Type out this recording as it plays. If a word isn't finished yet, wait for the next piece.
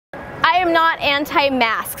I am not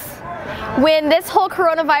anti-masks. When this whole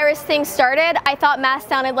coronavirus thing started, I thought masks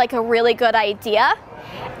sounded like a really good idea.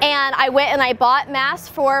 And I went and I bought masks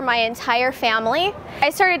for my entire family. I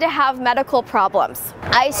started to have medical problems.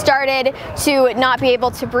 I started to not be able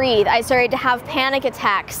to breathe. I started to have panic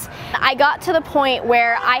attacks. I got to the point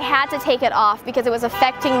where I had to take it off because it was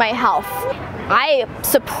affecting my health. I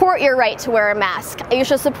support your right to wear a mask. You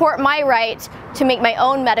should support my right to make my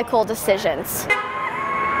own medical decisions.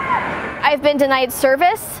 I've been denied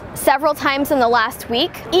service several times in the last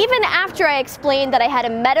week, even after I explained that I had a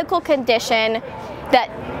medical condition that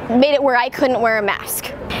made it where I couldn't wear a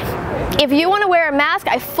mask. If you want to wear a mask,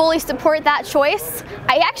 I fully support that choice.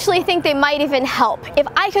 I actually think they might even help. If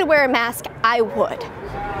I could wear a mask, I would.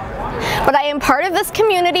 But I am part of this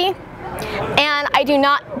community, and I do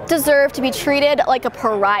not deserve to be treated like a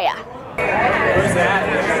pariah.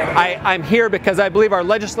 I'm here because I believe our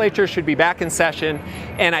legislature should be back in session,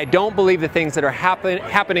 and I don't believe the things that are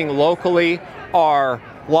happening locally are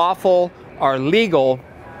lawful, are legal,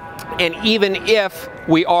 and even if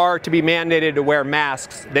we are to be mandated to wear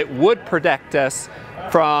masks that would protect us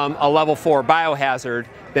from a level 4 biohazard,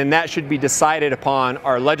 then that should be decided upon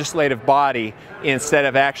our legislative body instead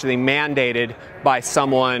of actually mandated by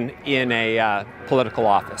someone in a political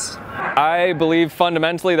office. I believe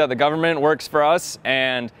fundamentally that the government works for us,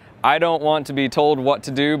 and I don't want to be told what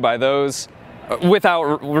to do by those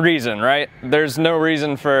without reason, right? There's no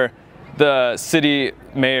reason for the city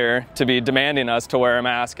mayor to be demanding us to wear a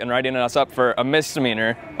mask and writing us up for a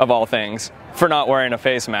misdemeanor, of all things, for not wearing a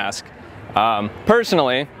face mask.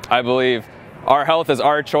 Personally, I believe our health is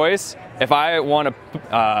our choice. If I want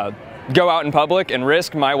to go out in public and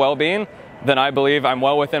risk my well-being, then I believe I'm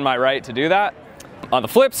well within my right to do that. On the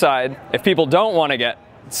flip side, if people don't want to get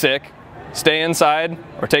sick, stay inside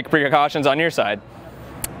or take precautions on your side.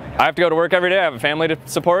 I have to go to work every day. I have a family to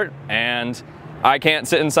support, and I can't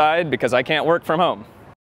sit inside because I can't work from home.